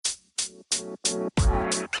What's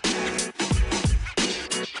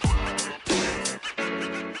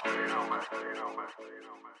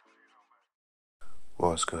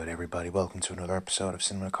good, everybody? Welcome to another episode of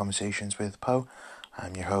Cinema Conversations with Poe.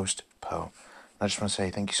 I'm your host, Poe. I just want to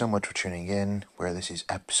say thank you so much for tuning in, where this is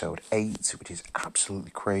episode 8, which is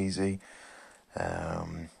absolutely crazy.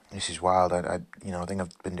 This is wild. I think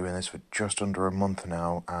I've been doing this for just under a month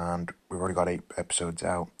now, and we've already got 8 episodes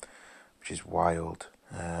out, which is wild.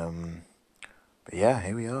 But yeah,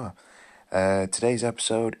 here we are. Today's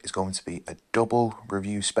episode is going to be a double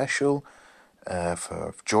review special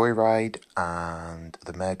for Joyride and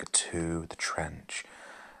the Meg 2, The Trench.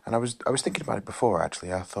 And I was thinking about it before,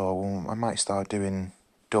 actually. I thought, well, I might start doing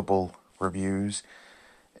double reviews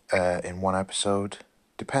in one episode.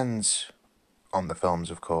 Depends on the films,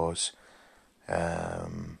 of course.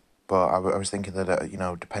 But I was thinking that,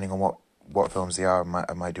 depending on what films they are,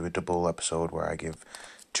 I might do a double episode where I give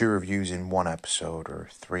 2 reviews in one episode, or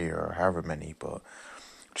 3, or however many. But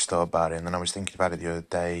just thought about it, and then I was thinking about it the other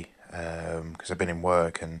day, because I've been in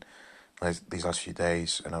work and these last few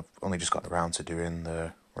days, and I've only just gotten around to doing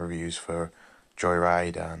the reviews for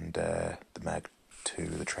Joyride and the Meg 2,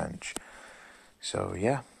 The Trench. So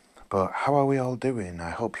yeah, but how are we all doing?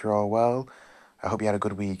 I hope you're all well. I hope you had a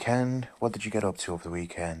good weekend. What did you get up to over the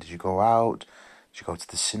weekend? Did you go out? Did you go to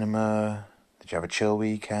the cinema? Did you have a chill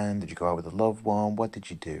weekend? Did you go out with a loved one? What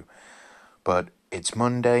did you do? But it's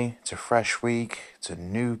Monday. It's a fresh week. It's a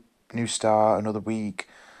new start, another week.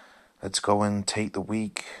 Let's go and take the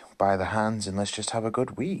week by the hands and let's just have a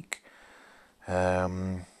good week. I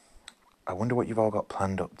wonder what you've all got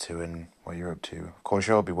planned up to and what you're up to. Of course,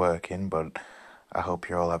 you'll all be working, but I hope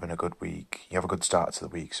you're all having a good week. You have a good start to the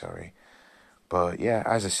week, sorry. But yeah,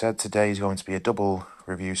 as I said, today is going to be a double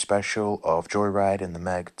review special of Joyride and the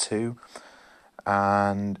Meg 2.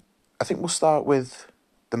 And I think we'll start with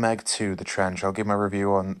the Meg 2, The Trench. I'll give my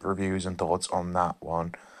reviews and thoughts on that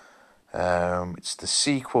one. It's the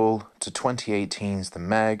sequel to 2018's The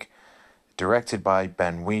Meg, directed by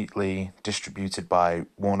Ben Wheatley, distributed by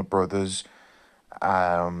Warner Brothers,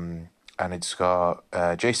 and it's got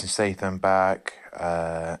Jason Statham back,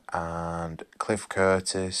 and Cliff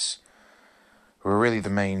Curtis, who are really the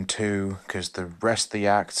main two, because the rest of the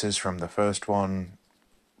actors from the first one,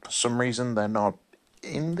 for some reason, they're not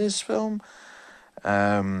in this film.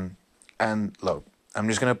 And look, I'm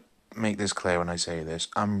just going to make this clear when I say this.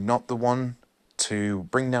 I'm not the one to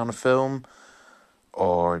bring down a film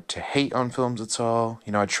or to hate on films at all.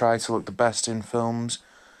 I try to look the best in films,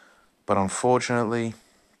 but unfortunately,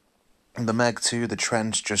 the Meg 2, The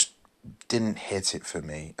Trench, just didn't hit it for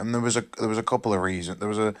me. And there was a couple of reasons. There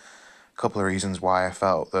was a couple of reasons why I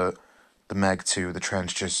felt that the Meg 2, The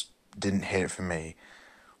Trench, just didn't hit it for me.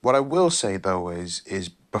 What I will say though is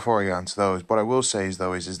before I get into those, what I will say is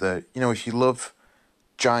that if you love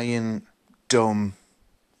giant, dumb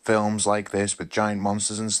films like this with giant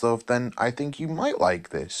monsters and stuff, then I think you might like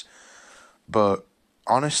this. But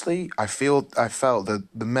honestly, I felt that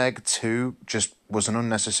the Meg 2 just was an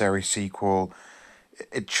unnecessary sequel.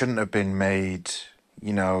 It shouldn't have been made.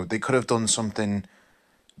 They could have done something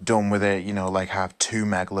dumb with it, like have 2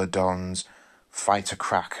 megalodons fight a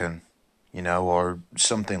kraken, or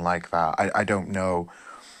something like that. I don't know.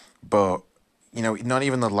 But not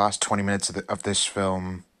even the last 20 minutes of this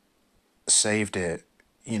film saved it.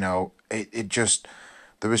 It just,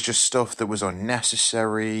 there was just stuff that was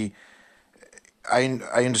unnecessary. I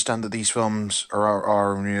understand that these films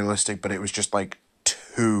are unrealistic, but it was just like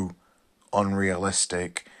too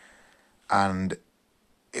unrealistic, and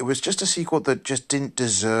it was just a sequel that just didn't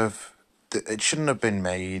deserve. It shouldn't have been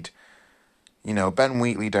made. Ben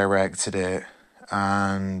Wheatley directed it,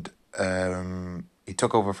 and he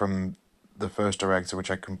took over from the first director, which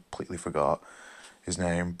I completely forgot his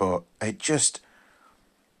name, but it should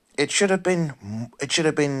have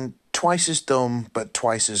been twice as dumb but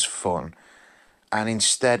twice as fun, and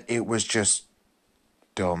instead it was just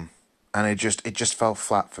dumb, and it just fell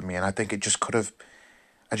flat for me, and I think it could have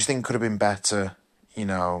been better.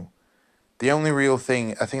 The only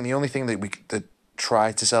thing that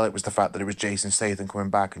tried to sell it was the fact that it was Jason Statham coming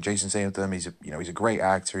back, and Jason Statham, he's a great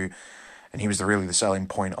actor, and he was really the selling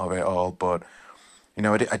point of it all. But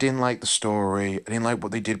I didn't like the story. I didn't like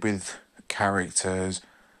what they did with characters.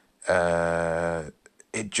 It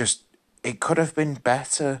could have been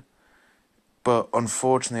better, but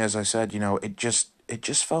unfortunately, as I said, it just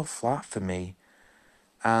fell flat for me.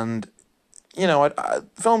 And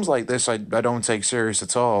films like this, I don't take serious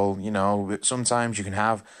at all. Sometimes you can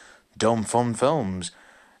have dumb fun films,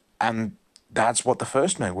 and that's what the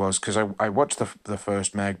first Meg was, because I watched the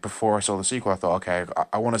first Meg before I saw the sequel. I thought, okay,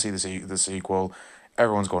 I want to see the sequel.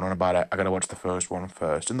 everyone's going on about it. I gotta watch the first one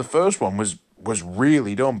first. And the first one was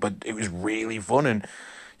really dumb, but it was really fun. And,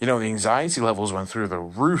 the anxiety levels went through the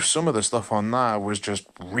roof. Some of the stuff on that was just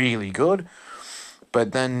really good.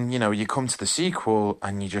 But then, you come to the sequel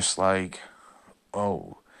and you're just like,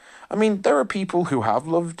 oh. I mean, there are people who have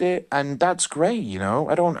loved it, and that's great,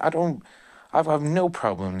 I have no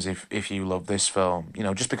problems if you love this film.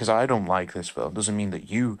 Just because I don't like this film doesn't mean that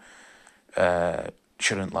you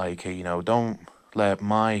shouldn't like it. Don't let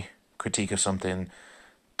my critique of something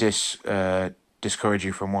discourage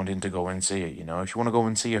you from wanting to go and see it. If you want to go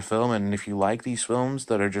and see a film, and if you like these films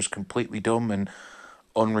that are just completely dumb and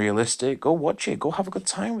unrealistic, go watch it. Go have a good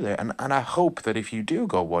time with it. And I hope that if you do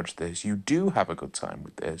go watch this, you do have a good time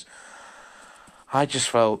with this. I just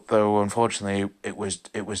felt, though, unfortunately, it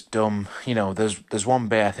was dumb. There's one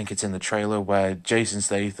bit, I think it's in the trailer, where Jason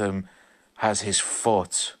Statham has his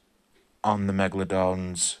foot on the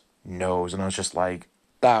Megalodon's nose, and I was just like,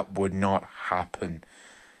 that would not happen.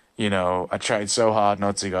 I tried so hard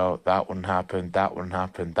not to go, that wouldn't happen, that wouldn't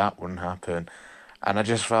happen, that wouldn't happen. And I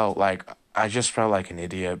just felt like an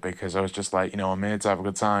idiot, because I was just like, I'm here to have a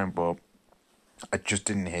good time, but I just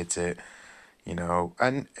didn't hit it.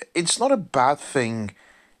 And it's not a bad thing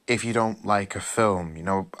if you don't like a film.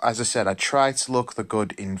 As I said, I try to look the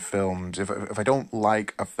good in films. If I don't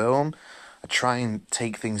like a film, I try and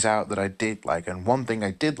take things out that I did like. And one thing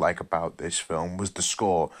I did like about this film was the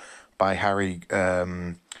score by Harry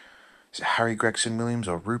Gregson Williams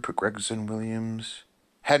or Rupert Gregson Williams?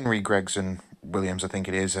 Henry Gregson Williams, I think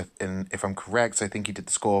it is. And if I'm correct, I think he did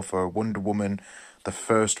the score for Wonder Woman, the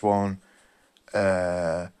first one.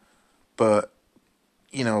 But,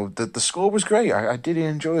 the score was great. I did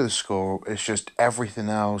enjoy the score. It's just everything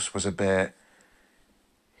else was a bit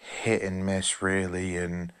hit and miss, really.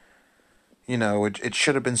 And, it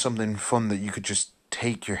should have been something fun that you could just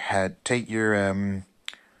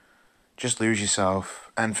just lose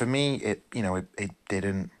yourself. And for me, it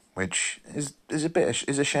didn't, which is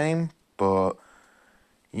a shame. But,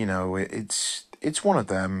 it's one of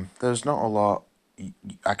them. There's not a lot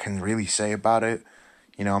I can really say about it.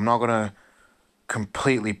 I'm not going to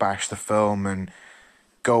completely bash the film and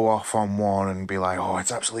go off on one and be like, oh,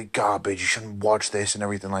 it's absolutely garbage, you shouldn't watch this and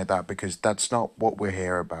everything like that, because that's not what we're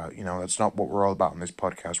here about. That's not what we're all about on this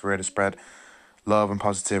podcast. We're here to spread love and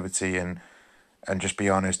positivity and just be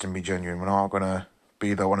honest and be genuine. We're not going to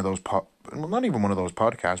be not even one of those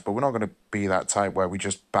podcasts, but we're not going to be that type where we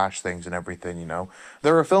just bash things and everything.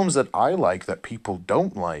 There are films that I like that people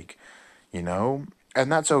don't like, and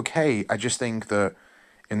that's okay. I just think that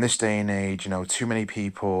in this day and age, too many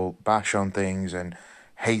people bash on things and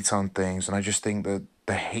hate on things, and I just think that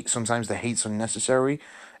sometimes the hate's unnecessary,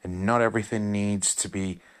 and not everything needs to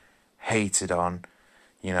be hated on.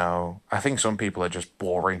 I think some people are just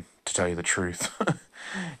boring, to tell you the truth.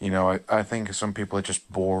 I think some people are just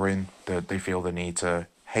boring, that they feel the need to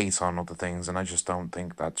hate on other things, and I just don't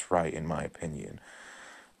think that's right, in my opinion.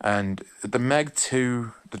 And the Meg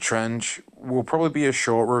 2, The Trench, will probably be a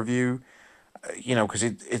short review, because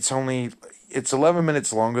it's 11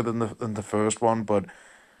 minutes longer than the first one, but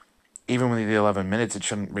even with the 11 minutes, it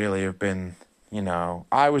shouldn't really have been,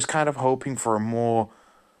 I was kind of hoping for a more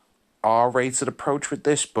R-rated approach with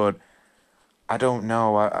this, but I don't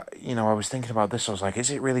know. I was thinking about this. I was like,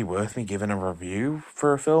 is it really worth me giving a review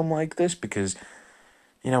for a film like this? Because,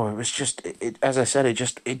 it was just, as I said, it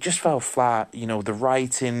just fell flat. The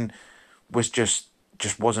writing was just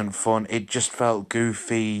wasn't fun. It just felt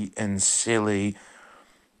goofy and silly.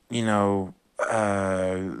 Some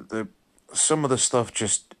of the stuff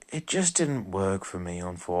just didn't work for me,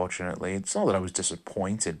 unfortunately. It's not that I was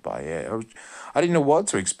disappointed by it. I didn't know what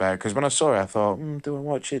to expect, because when I saw it, I thought, do I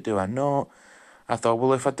watch it? Do I not? I thought,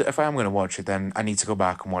 well, if I am going to watch it, then I need to go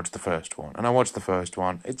back and watch the first one. And I watched the first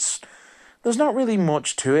one. There's not really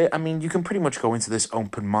much to it. I mean, you can pretty much go into this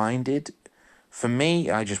open-minded. For me,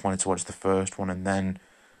 I just wanted to watch the first one and then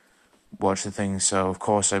watch the thing. So, of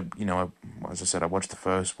course, as I said, I watched the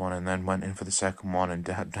first one and then went in for the second one and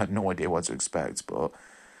had no idea what to expect. But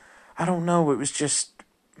I don't know. It was just,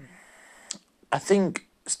 I think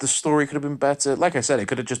the story could have been better. Like I said, it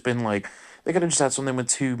could have just been like, they could have just had something with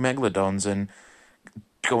two megalodons and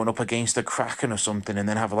going up against a kraken or something, and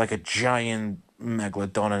then have like a giant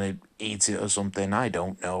megalodon and it eats it or something. I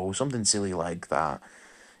don't know. Something silly like that.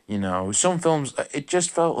 Some films, it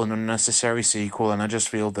just felt an unnecessary sequel, and I just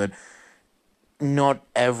feel that not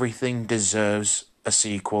everything deserves a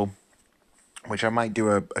sequel, which I might do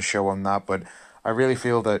a show on that, but I really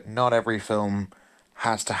feel that not every film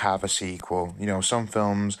has to have a sequel. Some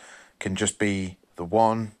films can just be the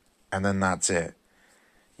one, and then that's it.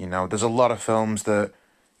 There's a lot of films that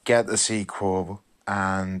get the sequel,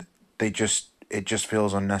 and it just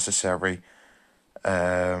feels unnecessary.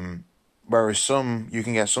 Whereas you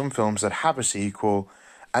can get some films that have a sequel,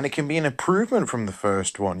 and it can be an improvement from the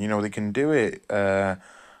first one. They can do it.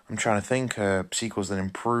 I'm trying to think sequels that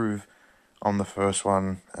improve on the first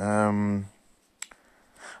one. I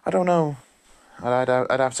don't know. I'd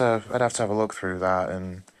have to have a look through that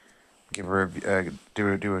and give a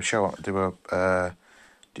do a show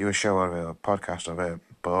do a show of it, a podcast of it.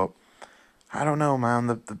 But I don't know, man.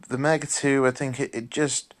 The Meg 2, I think it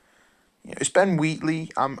just, it's Ben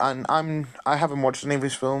Wheatley. I haven't watched any of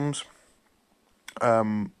his films,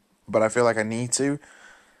 but I feel like I need to.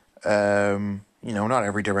 Not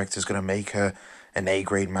every director's gonna make an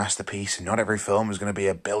A-grade masterpiece, and not every film is gonna be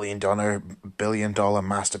a billion dollar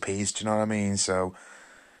masterpiece. Do you know what I mean? So,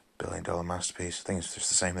 $1 billion masterpiece. I think it's just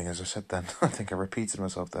the same thing as I said then. I think I repeated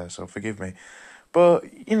myself there, so forgive me. But,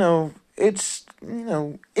 it's,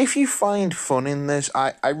 if you find fun in this,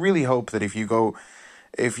 I really hope that if you're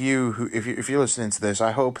listening to this,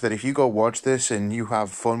 I hope that if you go watch this and you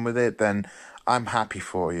have fun with it, then I'm happy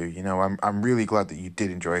for you. I'm really glad that you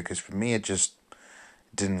did enjoy it, because for me it just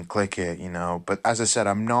didn't click it, But as I said,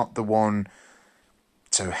 I'm not the one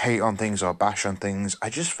to hate on things or bash on things. I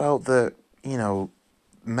just felt that, the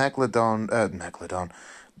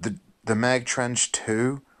Meg Trench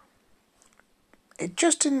 2, it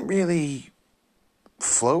just didn't really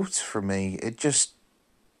float for me. It just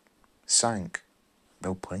sank.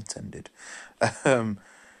 No pun intended. And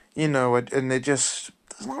it just,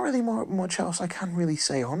 there's not really much else I can really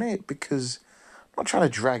say on it, because I'm not trying to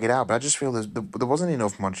drag it out, but I just feel there wasn't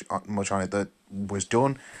enough much on it that was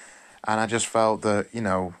done, and I just felt that,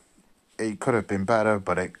 it could have been better,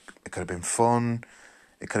 but it could have been fun.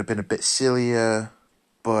 It could have been a bit sillier,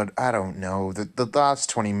 but I don't know. The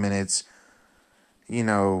last 20 minutes,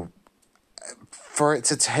 for it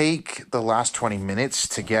to take the last 20 minutes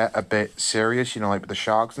to get a bit serious, like with the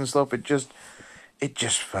sharks and stuff, it just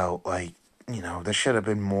felt like, there should have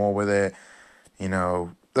been more with it.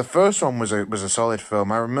 The first one was a solid film.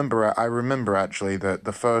 I remember actually that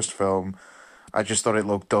the first film, I just thought it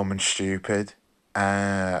looked dumb and stupid,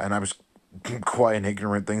 and I was quite an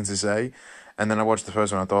ignorant thing to say. And then I watched the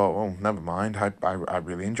first one, I thought, oh, never mind. I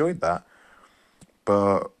really enjoyed that.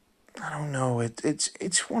 But I don't know.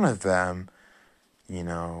 It's one of them.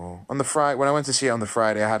 On the Friday, when I went to see it on the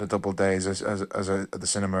Friday, I had a double days at the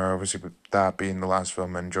cinema. Obviously, with that being the last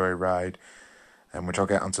film and Joyride, and which I'll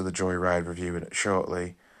get onto the Joyride review in it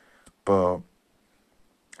shortly. But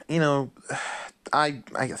I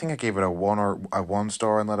think I gave it a 1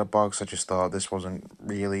 star on Letterboxd. I just thought this wasn't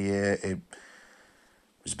really it. It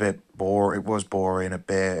was a bit boring. It was boring a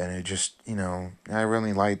bit, and it just, I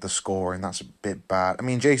really liked the score, and that's a bit bad. I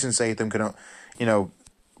mean, Jason Statham could,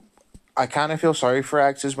 I kind of feel sorry for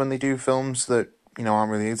actors when they do films that,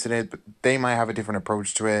 aren't really into it, but they might have a different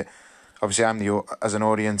approach to it. Obviously, as an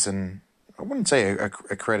audience, and I wouldn't say a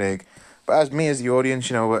critic, but as the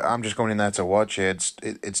audience, I'm just going in there to watch it.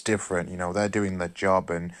 It's different, they're doing their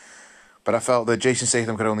job, but I felt that Jason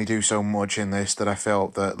Statham could only do so much in this, that I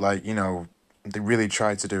felt that, they really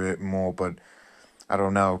tried to do it more, but I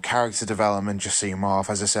don't know, character development just seemed off.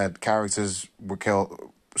 As I said,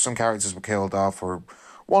 some characters were killed off, or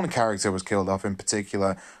one character was killed off in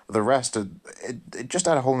particular. The rest, it just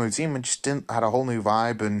had a whole new team and just had a whole new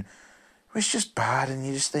vibe, and it was just bad. And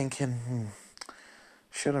you're just thinking,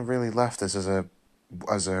 should have really left this as a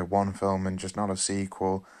one film and just not a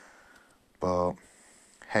sequel. But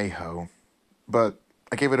hey ho. But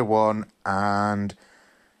I gave it a 1, and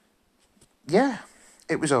yeah,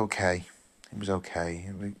 it was okay. It was okay.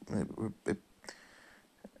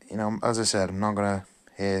 As I said, I'm not gonna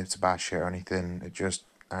here to bash it or anything.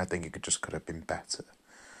 I think it could have been better.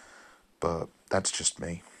 But that's just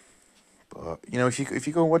me. But if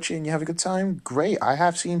you go watch it and you have a good time, great. I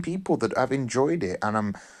have seen people that have enjoyed it, and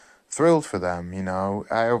I'm thrilled for them.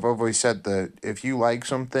 I've always said that if you like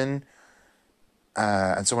something,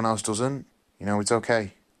 and someone else doesn't, it's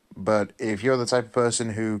okay. But if you're the type of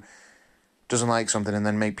person who doesn't like something and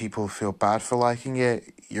then make people feel bad for liking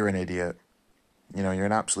it, you're an idiot. You're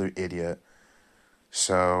an absolute idiot.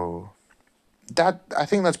 So I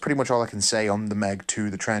think that's pretty much all I can say on the Meg 2,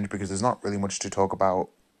 The Trench, because there's not really much to talk about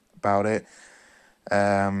it.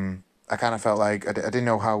 I kind of felt like I didn't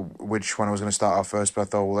know which one I was going to start off first, but I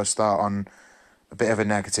thought, well, let's start on a bit of a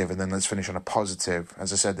negative and then let's finish on a positive.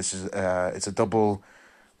 As I said, this is it's a double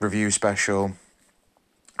review special.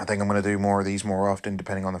 I think I'm going to do more of these more often,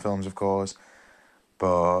 depending on the films, of course.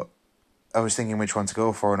 But I was thinking which one to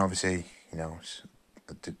go for, and obviously,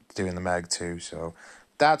 doing the Meg 2. So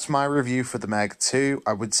that's my review for the Meg 2.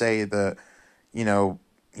 I would say that,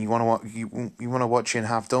 you want to you want to watch it and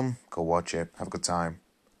have done, go watch it, have a good time,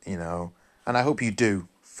 And I hope you do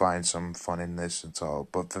find some fun in this at all.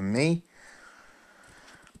 But for me,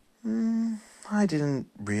 I didn't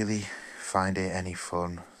really find it any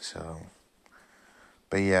fun. So,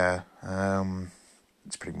 but yeah,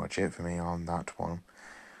 that's pretty much it for me on that one.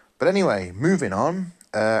 But anyway, moving on.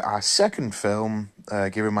 Our second film,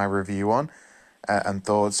 giving my review on and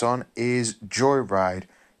thoughts on, is Joyride.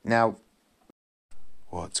 Now,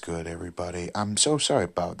 what's good, everybody? I'm so sorry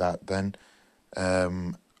about that. Then,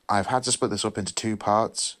 I've had to split this up into two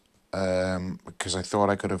parts because I thought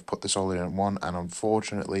I could have put this all in one, and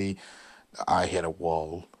unfortunately, I hit a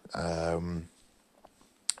wall. And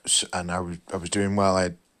I was doing well. I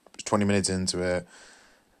was 20 minutes into it,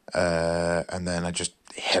 and then I just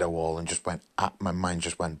hit a wall and just my mind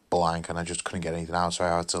just went blank, and I just couldn't get anything out. So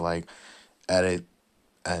I had to edit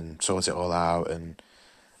and sort it all out and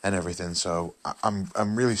everything. So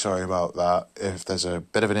I'm really sorry about that. If there's a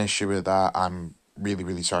bit of an issue with that, I'm really,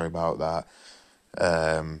 really sorry about that.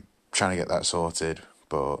 Trying to get that sorted,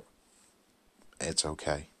 but it's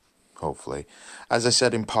okay, hopefully. As I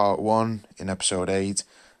said in part 1, in episode 8,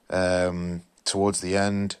 towards the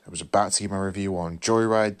end, I was about to give my review on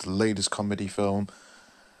Joyride, the latest comedy film,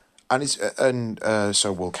 and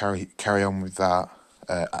so we'll carry on with that.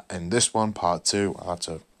 In this one, part 2, I'll have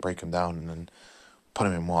to break them down and then put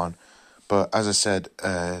them in one. But as I said,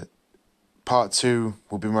 part 2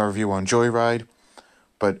 will be my review on Joyride.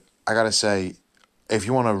 But I gotta say, if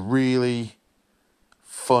you want a really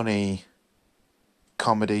funny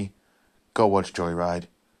comedy, go watch Joyride.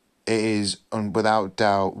 It is, without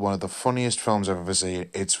doubt, one of the funniest films I've ever seen.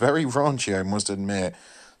 It's very raunchy, I must admit.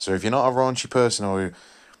 So if you're not a raunchy person, or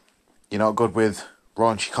you're not good with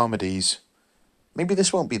raunchy comedies, maybe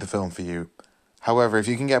this won't be the film for you. However, if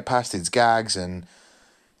you can get past its gags and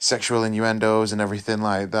sexual innuendos and everything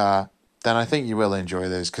like that, then I think you will enjoy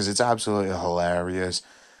this, because it's absolutely hilarious.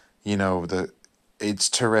 It's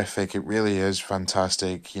terrific. It really is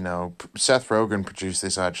fantastic. Seth Rogen produced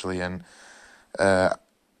this, actually, and I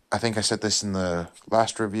think I said this in the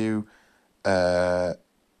last review. Seth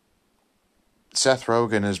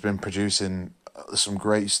Rogen has been producing some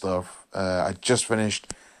great stuff. I just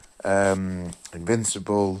finished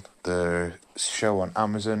Invincible, the show on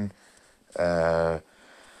Amazon that's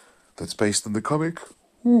based on the comic.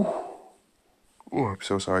 Ooh. Oh, I'm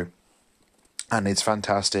so sorry. And it's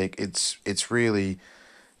fantastic. It's really,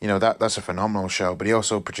 that's a phenomenal show. But he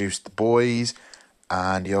also produced The Boys,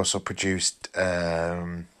 and he also produced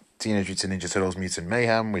Teenage Mutant Ninja Turtles: Mutant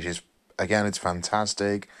Mayhem, which is, again, it's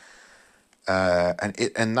fantastic.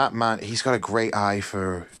 And that man, he's got a great eye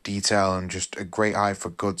for detail and just a great eye for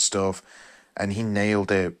good stuff, and he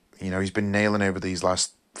nailed it. He's been nailing over these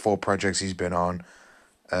last 4 projects he's been on.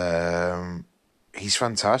 He's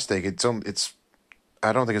fantastic. It's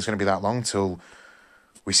I don't think it's going to be that long till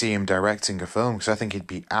we see him directing a film, because I think he'd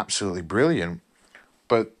be absolutely brilliant.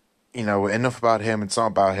 But, enough about him. It's not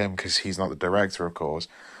about him, because he's not the director, of course.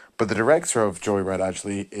 But the director of Joyride,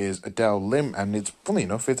 actually, is Adele Lim, and it's, funny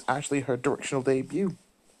enough, it's actually her directional debut.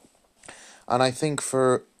 And I think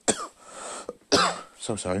for...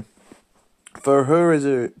 so sorry. For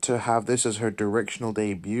her to have this as her directional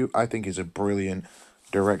debut, I think is a brilliant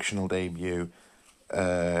directional debut.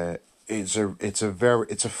 It's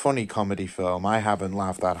a funny comedy film. I haven't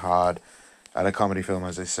laughed that hard at a comedy film,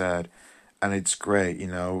 as I said, and it's great.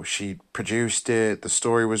 She produced it. The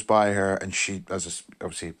story was by her, and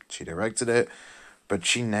obviously she directed it, but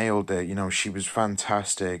she nailed it. She was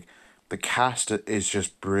fantastic. The cast is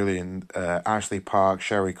just brilliant. Ashley Park,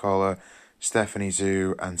 Sherry Cola, Stephanie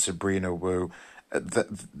Zhu, and Sabrina Wu.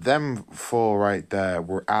 Them 4 right there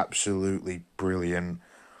were absolutely brilliant.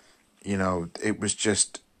 It was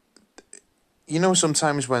just...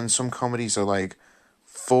 sometimes when some comedies are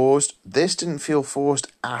forced, this didn't feel forced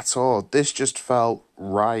at all. This just felt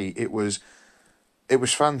right. It was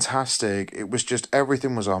fantastic. It was just,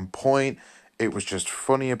 everything was on point. It was just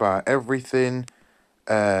funny about everything.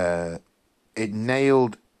 It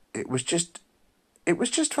was just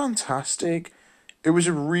fantastic. It was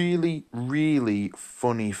a really, really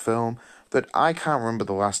funny film that I can't remember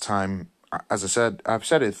the last time. As I said, I've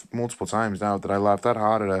said it multiple times now, that I laughed that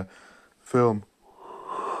hard at a film.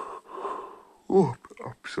 Oh,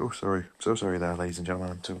 I'm so sorry. So sorry there, ladies and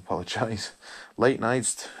gentlemen. I have to apologise. Late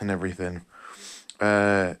nights and everything.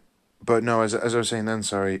 But no, as I was saying then,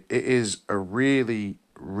 sorry, it is a really,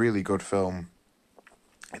 really good film.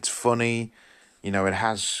 It's funny.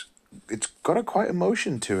 It's got quite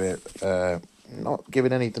emotion to it. Not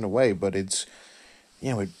giving anything away, but it's,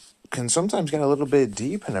 it can sometimes get a little bit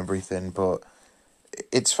deep and everything, but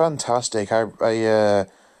it's fantastic.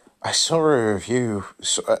 I saw a review.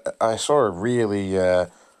 I saw a really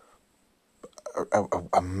a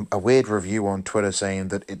weird review on Twitter saying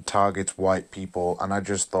that it targets white people, and I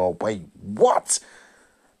just thought, wait, what?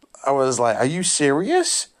 I was like, are you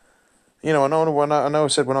serious? You know, I know I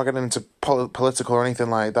said we're not getting into political or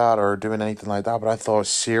anything like that or doing anything like that, but I thought,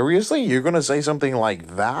 seriously, you're gonna say something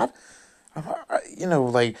like that? You know,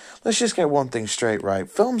 like, let's just get one thing straight, right?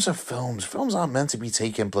 Films are films. Films aren't meant to be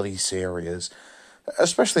taken bloody serious,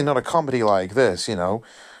 especially not a comedy like this, you know.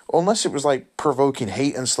 Unless it was like provoking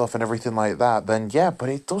hate and stuff and everything like that, then yeah, but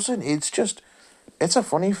it doesn't. It's a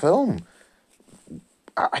funny film.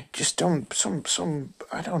 I just don't,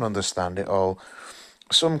 I don't understand it all.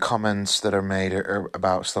 Some comments that are made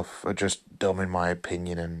about stuff are just dumb in my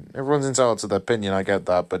opinion, and everyone's entitled to their opinion, I get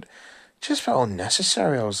that, but it just felt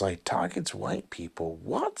unnecessary. I was like, targets white people,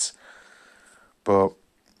 what? But,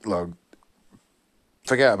 look,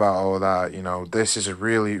 forget about all that, you know, this is a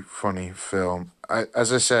really funny film.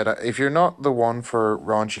 As I said, if you're not the one for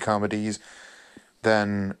raunchy comedies,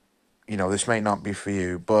 then, you know, this may not be for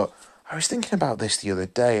you, but I was thinking about this the other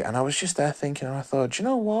day, and I was just there thinking, and I thought, you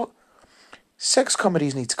know what? Sex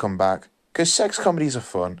comedies need to come back, because sex comedies are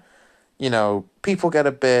fun. You know, people get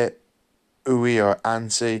a bit ooey or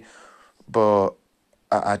antsy, but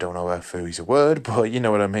I don't know if ooey's a word, but you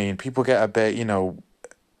know what I mean. People get a bit, you know,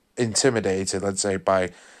 intimidated, let's say, by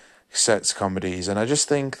sex comedies, and I just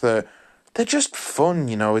think that they're just fun,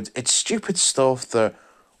 you know. It's stupid stuff that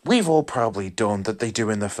we've all probably done that they do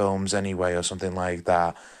in the films anyway, or something like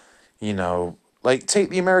that. You know, like take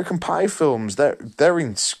the American Pie films. They're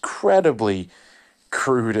incredibly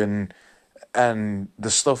crude and the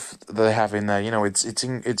stuff they have in there. You know,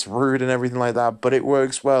 it's rude and everything like that, but it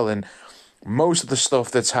works well. And most of the stuff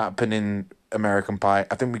that's happened in American Pie,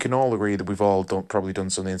 I think we can all agree that we've all probably done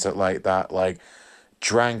something like that, like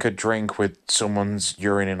drank a drink with someone's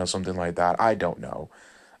urine in or something like that. I don't know.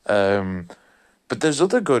 But there's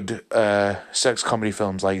other good sex comedy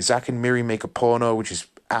films like Zack and Miri Make a Porno, which is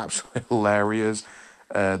absolutely hilarious.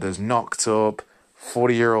 There's Knocked Up,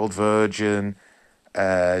 40-Year-Old Virgin,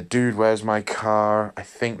 Dude, Where's My Car? I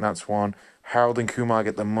think that's one. Harold and Kumar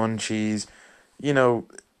Get the Munchies. You know,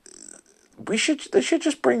 they should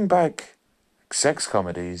just bring back sex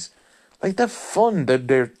comedies. Like, they're fun.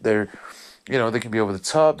 They're you know, they can be over the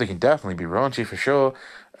top. They can definitely be raunchy for sure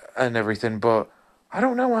and everything. But I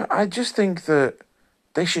don't know. I just think that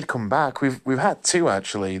they should come back. We've had two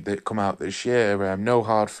actually that come out this year. No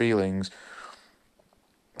Hard Feelings.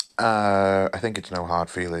 I think it's No Hard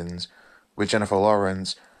Feelings with Jennifer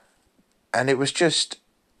Lawrence, and it was just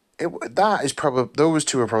that is probably those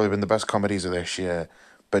two have probably been the best comedies of this year.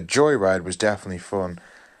 But Joyride was definitely fun,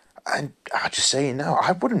 and I just say it now,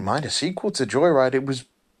 I wouldn't mind a sequel to Joyride.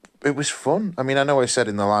 It was fun. I mean, I know I said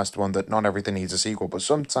in the last one that not everything needs a sequel, but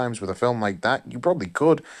sometimes with a film like that, you probably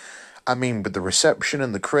could. I mean, with the reception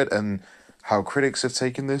and the crit and how critics have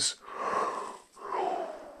taken this.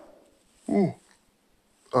 Ooh,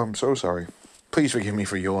 I'm so sorry. Please forgive me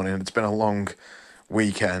for yawning. It's been a long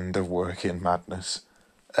weekend of working madness.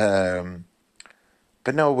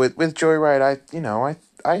 But no, with Joyride,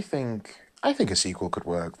 I think a sequel could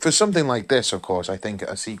work. For something like this, of course, I think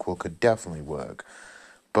a sequel could definitely work.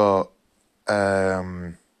 But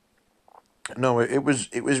no, it was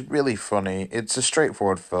really funny. It's a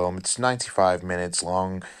straightforward film. It's 95 minutes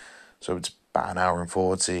long, so it's about an hour and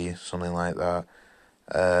 40, something like that.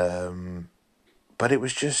 But it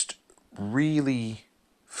was just really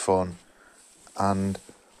fun, and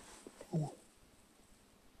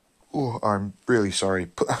I'm really sorry.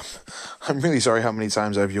 I'm really sorry how many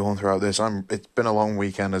times I've yawned throughout this. It's been a long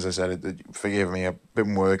weekend, as I said. Forgive me. I've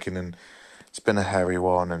been working and it's been a hairy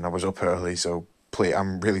one, and I was up early, so please,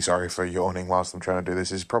 I'm really sorry for yawning whilst I'm trying to do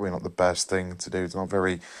this. It's probably not the best thing to do. It's not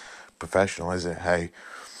very professional, is it? Hey,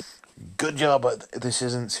 good job, but this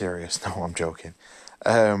isn't serious. No, I'm joking.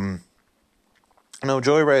 No,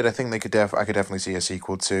 Joyride, I think I could definitely see a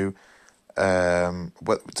sequel to.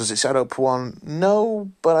 What does it set up one?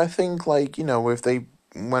 No, but I think, like, you know, if they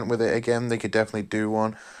went with it again, they could definitely do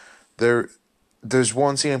one. There's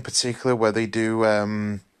one scene in particular where they do a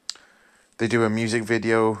music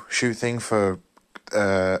video shoot thing for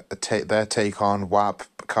their take on WAP,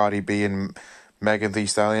 Cardi B and Megan Thee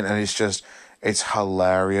Stallion, and it's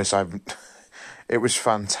hilarious. It was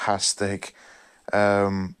fantastic.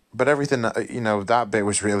 But everything, you know, that bit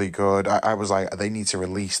was really good. I was like, they need to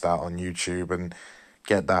release that on YouTube and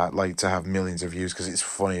get that, like, to have millions of views, because it's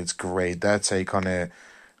funny, it's great. Their take on it,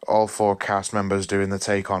 all four cast members doing the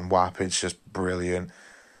take on WAP, it's just brilliant.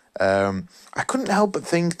 I couldn't help but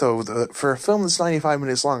think, though, that for a film that's 95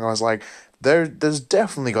 minutes long, I was like, there's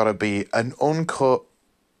definitely got to be an uncut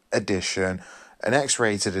edition, an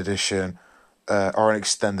X-rated edition, or an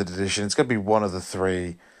extended edition. It's going to be one of the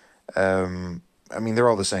three. I mean, they're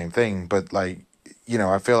all the same thing, but like, you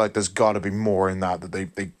know, I feel like there's got to be more in that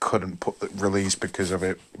they couldn't release because of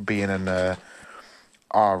it being an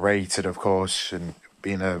R-rated, of course, and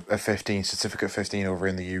being a 15 certificate 15 over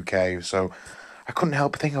in the UK. So I couldn't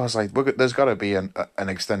help but think, I was like, look, there's got to be an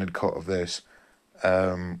extended cut of this.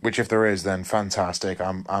 Which if there is, then fantastic.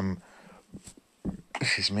 I'm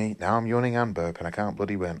excuse me, now I'm yawning and burping. I can't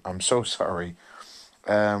bloody win. I'm so sorry.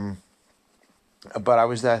 But I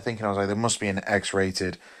was there thinking, I was like, there must be an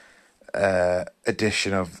X-rated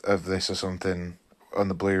edition of this or something on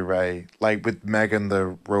the Blu-ray. Like with Megan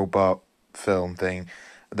the Robot film thing,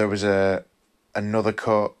 there was another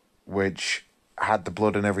cut which had the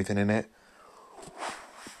blood and everything in it.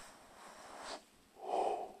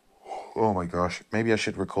 Oh my gosh, maybe I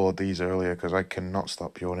should record these earlier because I cannot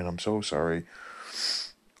stop yawning. I'm so sorry.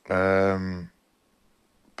 But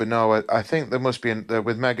no, I think there must be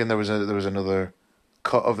with Megan there was another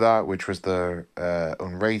cut of that, which was the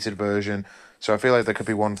unrated version. So I feel like there could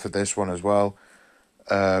be one for this one as well,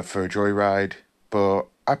 for Joyride. But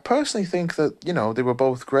I personally think that, you know, they were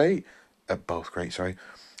both great. Sorry.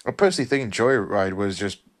 I personally think Joyride was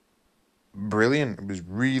just brilliant. It was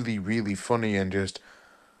really, really funny and just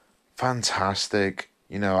fantastic.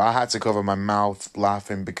 You know, I had to cover my mouth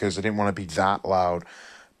laughing because I didn't want to be that loud,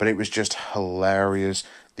 but it was just hilarious.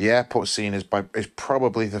 The airport scene is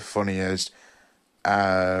probably the funniest,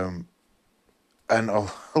 and a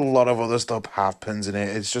lot of other stuff happens in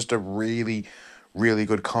it. It's just a really, really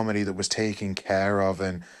good comedy that was taken care of,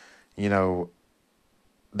 and you know,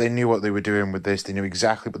 they knew what they were doing with this. They knew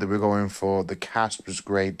exactly what they were going for. The cast was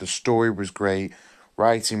great. The story was great.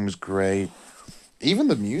 Writing was great. Even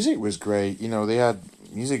the music was great. You know, they had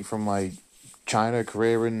music from like China,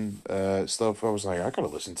 Korea, and stuff. I was like, I gotta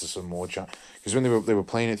listen to some more China, because when they were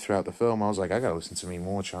playing it throughout the film, I was like, I gotta listen to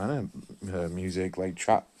more China music, like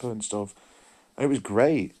trap and stuff, and it was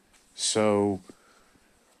great. So,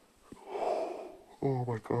 oh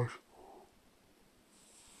my gosh,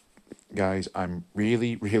 guys, I'm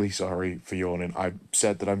really, really sorry for yawning. I've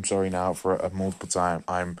said that I'm sorry now for a multiple time.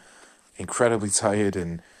 I'm incredibly tired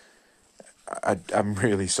and I'm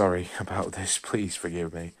really sorry about this. Please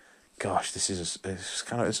forgive me. Gosh, it's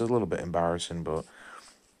a little bit embarrassing, but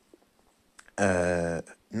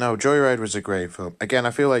no, Joyride was a great film. Again,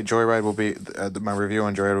 I feel like Joyride will be my review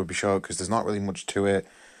on Joyride will be short because there's not really much to it.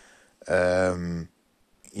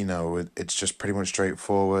 You know, it's just pretty much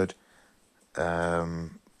straightforward.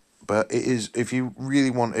 But it is, if you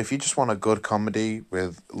just want a good comedy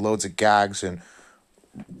with loads of gags and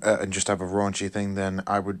just have a raunchy thing, then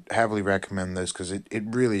I would heavily recommend this because it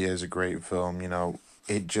really is a great film. You know,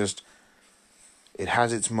 it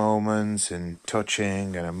has its moments and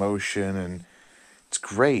touching and emotion, and it's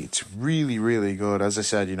great. It's really, really good. As I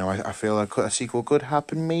said, you know, I feel like a sequel could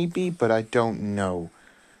happen maybe, but I don't know.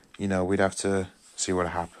 You know, we'd have to see what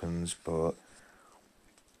happens, but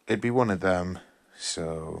it'd be one of them.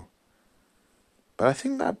 So, but I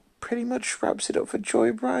think that pretty much wraps it up for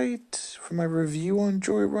Joyride, for my review on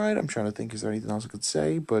Joyride. I'm trying to think, is there anything else I could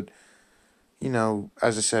say? But, you know,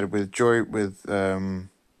 as I said, I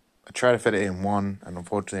tried to fit it in one, and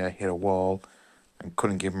unfortunately I hit a wall and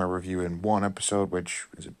couldn't give my review in one episode, which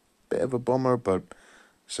is a bit of a bummer, but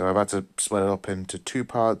so I've had to split it up into two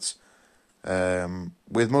parts.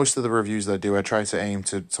 With most of the reviews that I do, I try to aim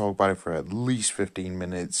to talk about it for at least 15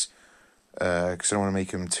 minutes, because I don't want to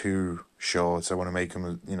make them too short. I want to make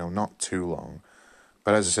them, you know, not too long.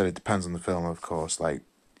 But as I said, it depends on the film, of course. Like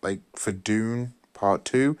for Dune Part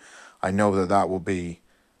 2, I know that will be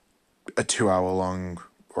a 2 hour long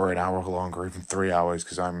or an hour long or even 3 hours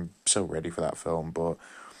because I'm so ready for that film. But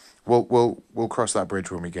we'll cross that bridge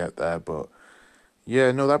when we get there. But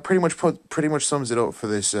yeah, no, that pretty much sums it up for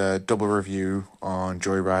this double review on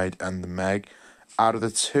Joyride and The Meg. Out of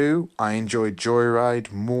the two, I enjoyed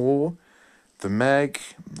Joyride more. The Meg,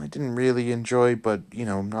 I didn't really enjoy, but, you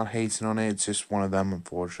know, I'm not hating on it. It's just one of them,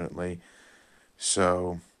 unfortunately.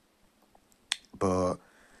 So, but,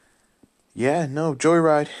 yeah, no,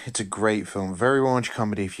 Joyride, it's a great film. Very raunchy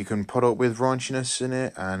comedy. If you can put up with raunchiness in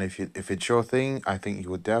it, and if it's your thing, I think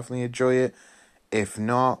you would definitely enjoy it. If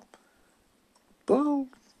not, well,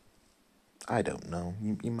 I don't know.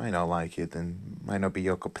 You might not like it, and might not be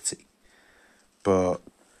your cup of tea. But,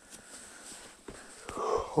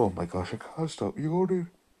 oh my gosh, I can't stop yawning.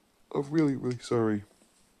 I'm really, really sorry.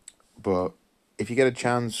 But if you get a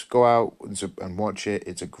chance, go out and watch it.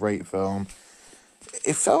 It's a great film.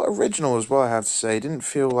 It felt original as well, I have to say. It didn't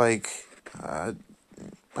feel like, I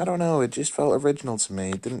don't know, it just felt original to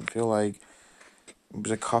me. It didn't feel like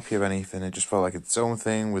was a copy of anything. It just felt like its own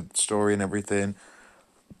thing with story and everything.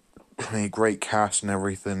 A great cast and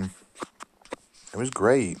everything. It was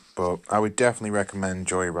great, but I would definitely recommend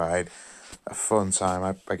Joyride. A fun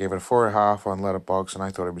time. I gave it a 4.5 on Letterboxd, and I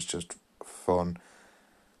thought it was just fun.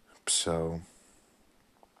 So,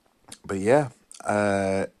 but yeah,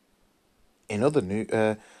 in other news,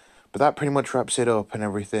 but that pretty much wraps it up and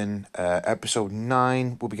everything. Episode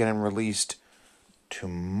 9 will be getting released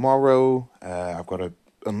tomorrow. I've got a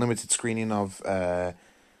unlimited screening of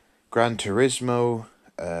Gran Turismo,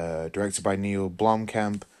 directed by Neil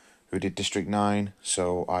Blomkamp, who did District 9.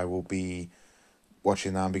 So I will be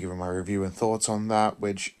watching that and be giving my review and thoughts on that,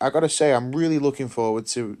 which I gotta say I'm really looking forward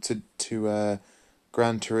to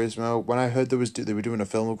Gran Turismo. When I heard they were doing a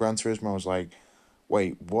film of Gran Turismo, I was like,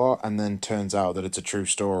 wait, what? And then turns out that it's a true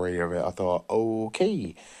story of it. I thought,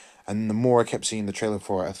 okay. And the more I kept seeing the trailer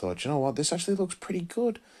for it, I thought, you know what, this actually looks pretty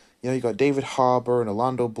good. You know, you got David Harbour and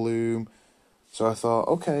Orlando Bloom. So I thought,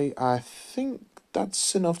 okay, I think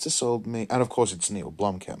that's enough to sold me. And of course, it's Neil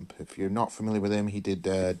Blomkamp. If you're not familiar with him, he did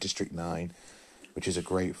District 9, which is a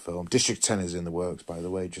great film. District 10 is in the works, by the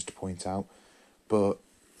way, just to point out. But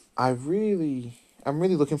I'm really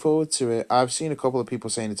looking forward to it. I've seen a couple of people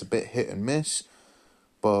saying it's a bit hit and miss,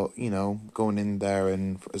 but, you know, going in there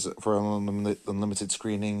and for an unlimited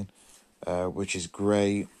screening, which is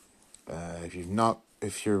great.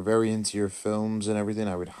 If you're very into your films and everything,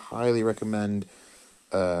 I would highly recommend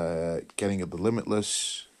getting the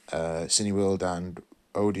Limitless. Cineworld and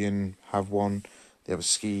Odeon have one. They have a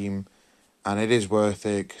scheme, and it is worth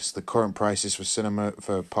it because the current prices for cinema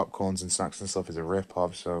for popcorns and snacks and stuff is a rip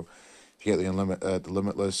off. So if you get the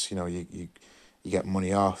Limitless, you know you get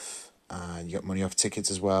money off, and you get money off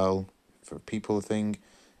tickets as well for people, I think,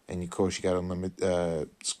 and of course you get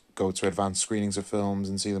go to advanced screenings of films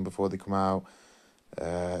and see them before they come out.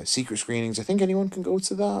 Secret screenings, I think anyone can go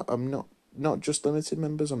to that. I'm not just limited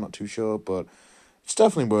members, I'm not too sure, but it's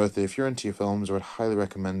definitely worth it. If you're into your films, I would highly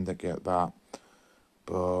recommend that get that.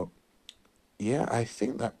 But yeah, I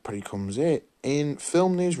think that pretty comes it. In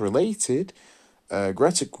film news related,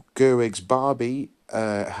 Greta Gerwig's Barbie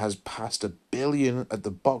has passed 1 billion at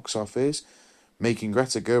the box office, making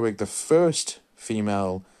Greta Gerwig the first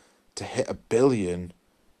female to hit 1 billion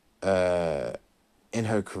in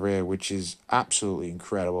her career, which is absolutely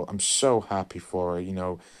incredible. I'm so happy for her. You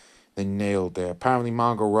know, they nailed it. Apparently,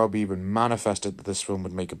 Margot Robbie even manifested that this film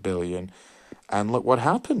would make 1 billion, and look what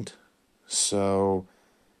happened. So,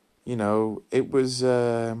 you know, it was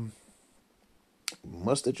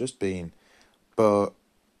must have just been, but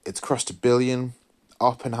it's crossed 1 billion.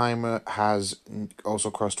 Oppenheimer has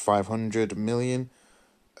also crossed 500 million,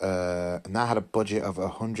 and that had a budget of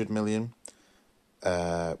 100 million.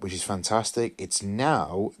 Which is fantastic. It's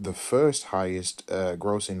now the first highest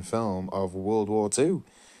grossing film of World War II,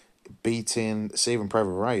 beating Saving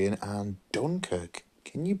Private Ryan and Dunkirk.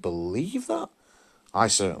 Can you believe that? I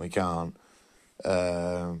certainly can't.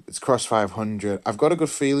 It's crossed 500. I've got a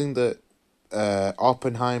good feeling that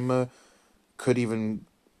Oppenheimer could even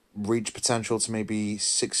reach potential to maybe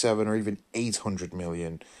 6, 7, or even 800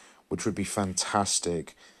 million, which would be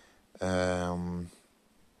fantastic.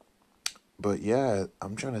 But yeah,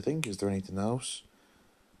 I'm trying to think, is there anything else?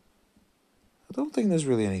 I don't think there's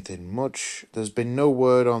really anything much. There's been no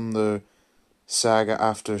word on the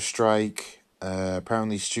SAG-AFTRA strike.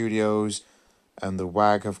 Apparently studios and the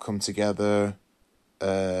WAG have come together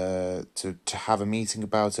to have a meeting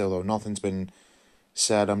about it, although nothing's been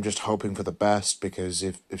said. I'm just hoping for the best, because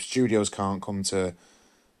if studios can't come to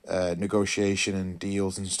negotiation and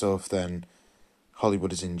deals and stuff, then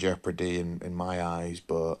Hollywood is in jeopardy in my eyes.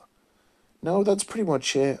 But no, that's pretty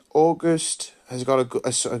much it. August has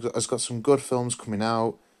got some good films coming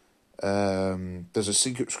out. There's a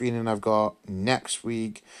secret screening I've got next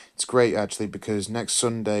week. It's great actually, because next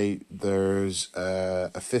Sunday there's a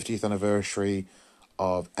 50th anniversary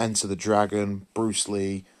of Enter the Dragon, Bruce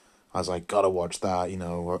Lee. I was like, gotta watch that. You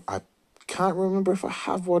know, I can't remember if I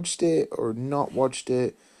have watched it or not watched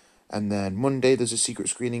it. And then Monday there's a secret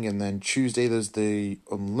screening, and then Tuesday there's the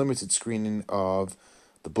unlimited screening of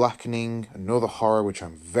The Blackening, another horror which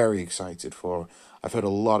I'm very excited for. I've heard a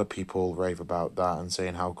lot of people rave about that and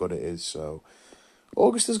saying how good it is. So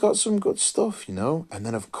August has got some good stuff, you know. And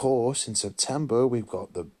then of course in September we've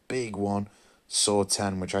got the big one, Saw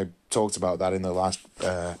 10, which I talked about that in the last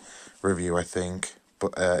review, I think,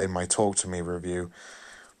 but in my Talk to Me review.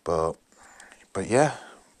 But yeah,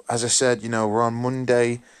 as I said, you know, we're on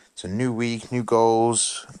Monday. It's a new week, new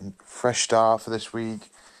goals, fresh start for this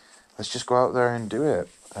week. Let's just go out there and do it.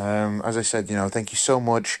 As I said, you know, thank you so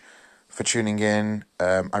much for tuning in.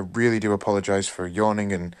 I really do apologise for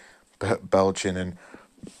yawning and belching and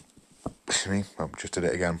excuse me, I just did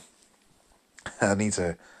it again. I need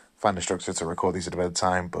to find a structure to record these at a better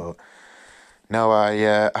time, but no,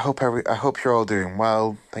 I hope you're all doing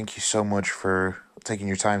well. Thank you so much for taking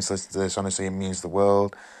your time to listen to this. Honestly, it means the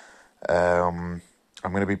world. I'm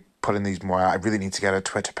going to be putting these more out. I really need to get a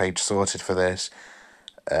Twitter page sorted for this,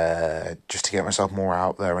 just to get myself more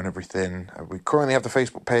out there and everything. We currently have the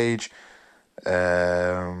Facebook page,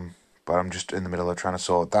 but I'm just in the middle of trying to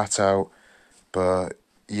sort that out. But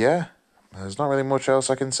yeah, there's not really much else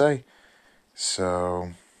I can say.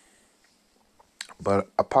 So, but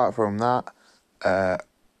apart from that, I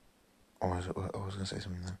was going to say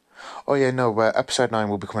something then. Oh yeah, no, episode 9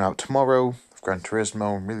 will be coming out tomorrow of Gran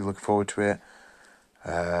Turismo. I'm really looking forward to it.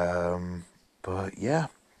 But yeah,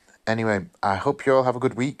 anyway, I hope you all have a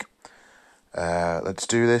good week. Let's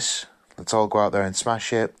do this. Let's all go out there and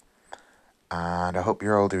smash it. And I hope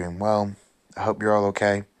you're all doing well. I hope you're all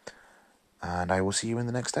okay. And I will see you in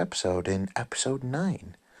the next episode, in episode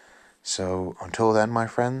 9. So until then, my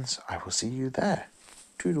friends, I will see you there.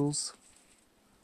 Toodles.